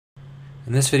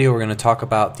In this video, we're going to talk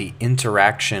about the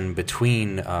interaction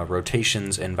between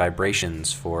rotations and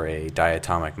vibrations for a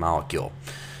diatomic molecule.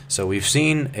 So we've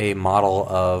seen a model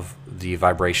of the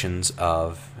vibrations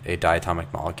of a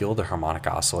diatomic molecule, the harmonic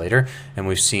oscillator, and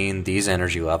we've seen these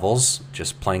energy levels,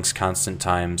 just Planck's constant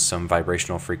times some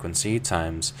vibrational frequency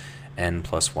times n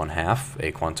plus 1/2,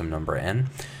 a quantum number n.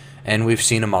 And we've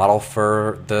seen a model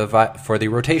for the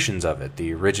rotations of it,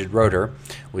 the rigid rotor,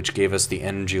 which gave us the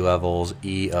energy levels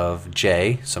E of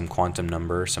j, some quantum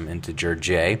number, some integer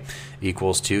j,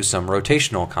 equals to some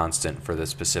rotational constant for the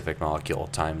specific molecule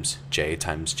times j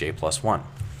plus 1.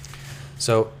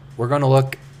 So we're going to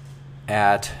look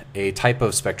at a type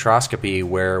of spectroscopy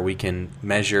where we can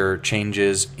measure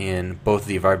changes in both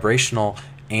the vibrational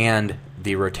and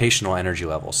the rotational energy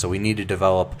levels. So we need to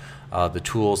develop the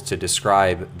tools to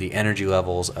describe the energy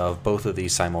levels of both of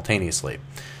these simultaneously.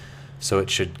 So it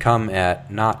should come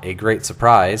at not a great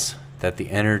surprise that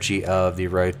the energy of the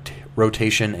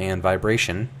rotation and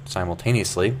vibration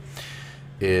simultaneously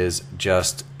is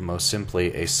just most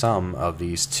simply a sum of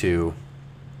these two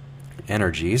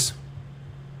energies,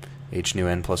 h nu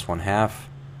n plus 1/2,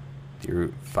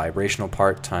 the vibrational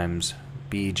part times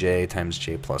bj times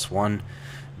j plus 1,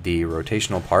 the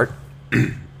rotational part.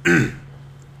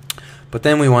 But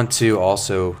then we want to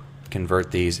also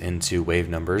convert these into wave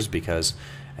numbers because,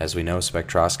 as we know,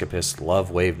 spectroscopists love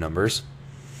wave numbers.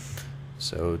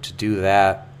 So to do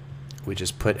that, we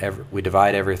just we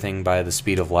divide everything by the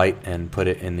speed of light and put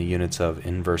it in the units of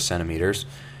inverse centimeters,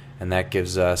 and that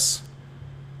gives us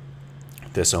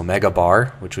this omega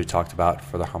bar, which we talked about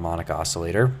for the harmonic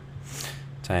oscillator,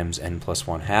 times n plus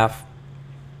 1/2,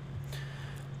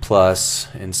 plus,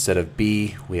 instead of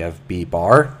b, we have b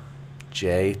bar,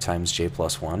 j times j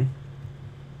plus 1.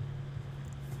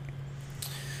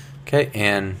 Okay,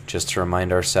 and just to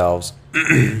remind ourselves,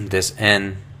 this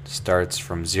n starts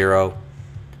from 0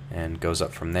 and goes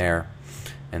up from there,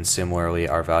 and similarly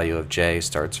our value of j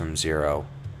starts from 0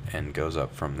 and goes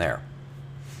up from there.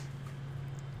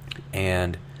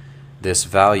 And this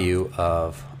value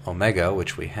of omega,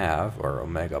 which we have, or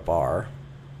omega bar,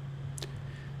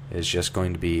 is just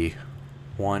going to be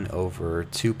 1 over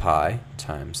 2 pi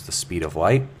times the speed of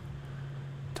light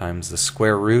times the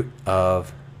square root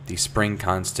of the spring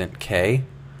constant k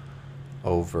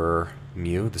over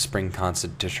mu, the spring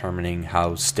constant determining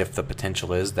how stiff the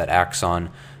potential is that acts on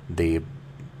the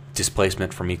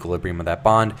displacement from equilibrium of that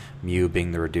bond, mu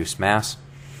being the reduced mass,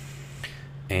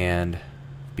 and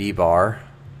b bar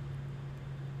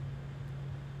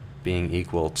being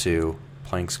equal to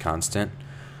Planck's constant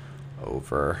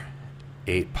over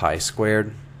 8 pi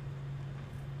squared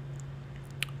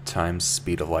times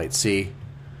speed of light c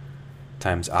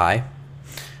times I.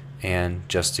 And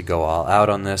just to go all out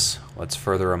on this, let's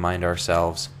further remind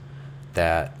ourselves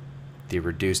that the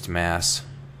reduced mass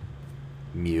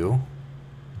mu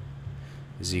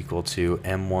is equal to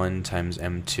m1 times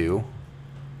m2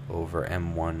 over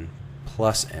m1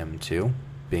 plus m2,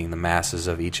 being the masses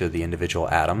of each of the individual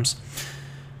atoms,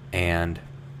 and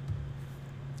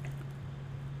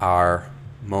our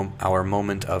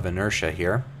moment of inertia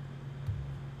here,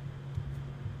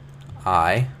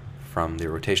 I, from the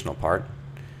rotational part,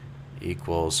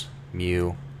 equals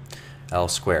mu L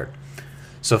squared.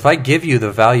 So if I give you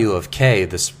the value of K,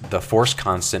 the force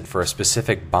constant for a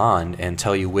specific bond, and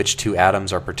tell you which two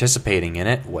atoms are participating in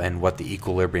it and what the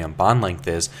equilibrium bond length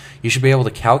is, you should be able to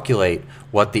calculate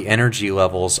what the energy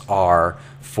levels are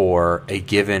for a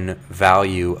given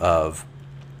value of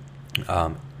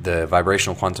the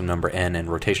vibrational quantum number n and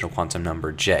rotational quantum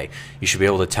number j. You should be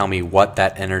able to tell me what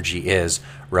that energy is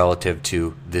relative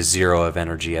to the zero of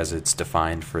energy as it's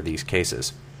defined for these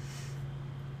cases.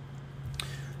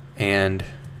 And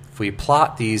if we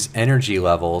plot these energy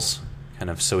levels, kind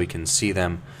of so we can see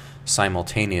them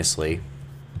simultaneously,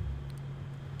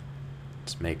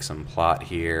 let's make some plot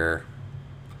here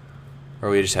where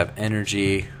we just have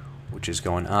energy which is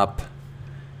going up,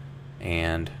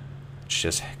 and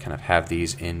just kind of have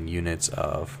these in units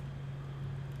of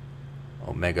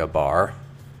omega bar.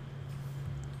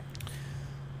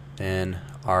 Then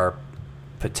our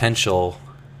potential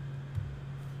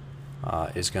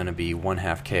is going to be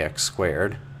 1/2 kx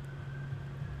squared,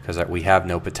 because we have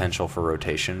no potential for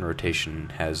rotation.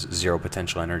 Rotation has zero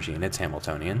potential energy in its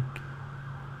Hamiltonian.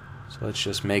 So let's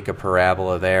just make a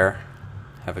parabola there,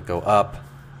 have it go up,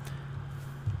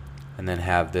 and then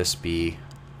have this be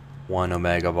 1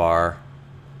 omega bar,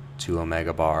 2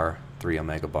 omega bar, 3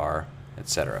 omega bar,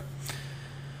 etc.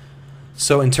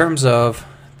 So in terms of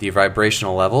the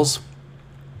vibrational levels,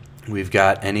 we've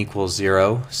got n equals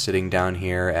 0 sitting down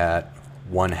here at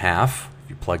 1/2. If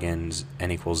you plug in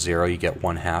n equals 0, you get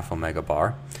 1/2 omega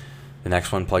bar. The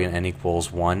next one, plug in n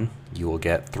equals 1, you will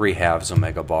get 3 halves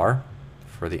omega bar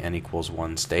for the n equals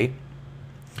 1 state,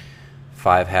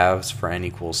 5 halves for n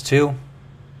equals 2,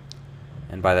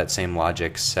 and by that same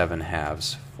logic, 7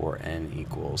 halves for n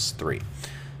equals 3.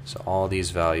 So all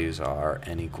these values are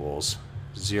n equals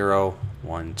 0,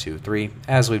 1, 2, 3,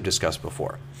 as we've discussed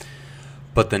before.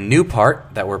 But the new part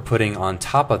that we're putting on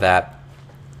top of that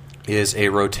is a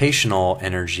rotational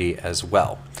energy as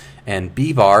well. And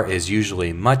B bar is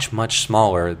usually much, much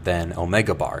smaller than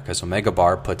omega bar, because omega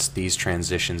bar puts these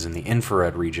transitions in the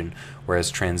infrared region,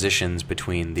 whereas transitions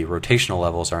between the rotational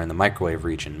levels are in the microwave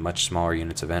region, much smaller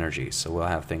units of energy. So we'll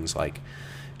have things like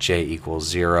J equals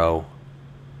 0,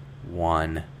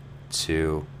 1,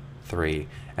 2, 3.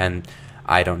 And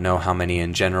I don't know how many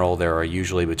in general there are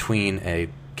usually between a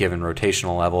given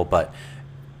rotational level, but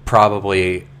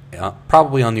probably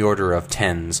on the order of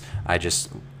tens. I just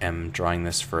am drawing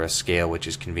this for a scale which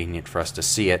is convenient for us to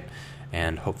see it,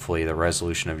 and hopefully the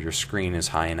resolution of your screen is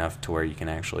high enough to where you can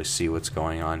actually see what's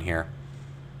going on here.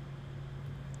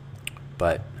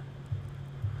 But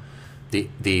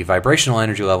the vibrational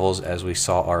energy levels, as we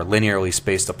saw, are linearly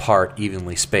spaced apart,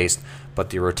 evenly spaced, but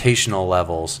the rotational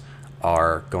levels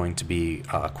are going to be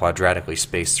quadratically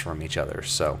spaced from each other.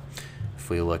 So if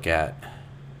we look at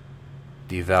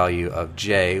the value of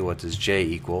J, what does J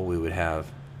equal? We would have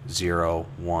 0,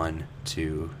 1,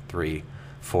 2, 3,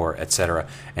 4, etc.,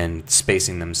 and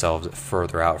spacing themselves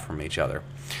further out from each other.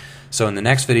 So in the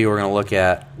next video, we're going to look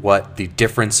at what the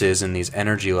differences in these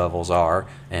energy levels are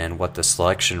and what the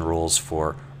selection rules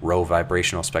for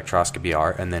Rovibrational spectroscopy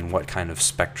are, and then what kind of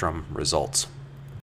spectrum results.